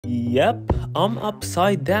Yep, I'm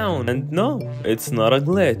upside down. And no, it's not a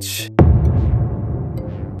glitch.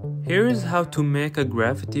 Here's how to make a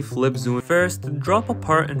gravity flip zone. First, drop a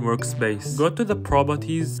part in workspace. Go to the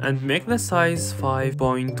properties and make the size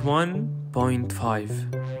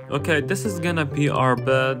 5.1.5. Okay, this is gonna be our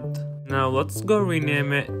bed. Now let's go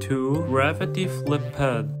rename it to gravity flip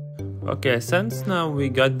pad. Okay, since now we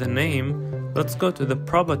got the name, let's go to the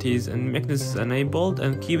properties and make this enabled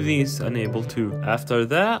and keep these enabled too. After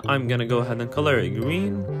that, I'm gonna go ahead and color it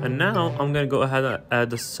green. And now I'm gonna go ahead and add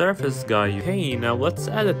the surface guy. Okay, now let's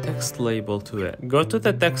add a text label to it. Go to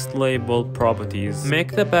the text label properties.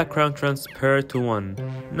 Make the background transparent to 1.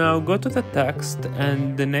 Now go to the text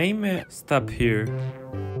and name it step here.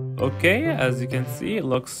 Okay, as you can see, it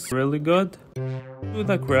looks really good. To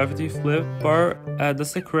the gravity flip part, add the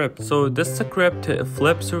script. So this script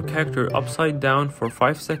flips your character upside down for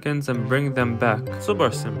 5 seconds and bring them back.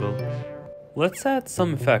 Super simple. Let's add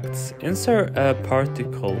some effects. Insert a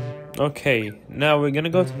particle. Okay, now we're gonna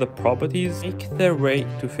go to the properties. Make the rate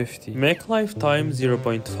to 50. Make lifetime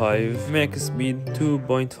 0.5. Make speed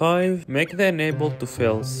 2.5. Make the enabled to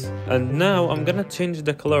false. And now I'm gonna change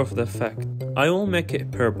the color of the effect. I will make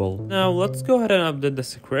it purple. Now let's go ahead and update the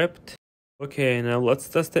script. Okay, now let's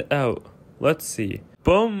test it out. Let's see.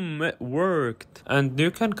 Boom, it worked. And you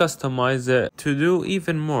can customize it to do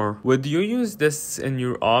even more. Would you use this in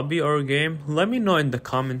your hobby or game? Let me know in the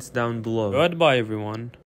comments down below. Goodbye everyone.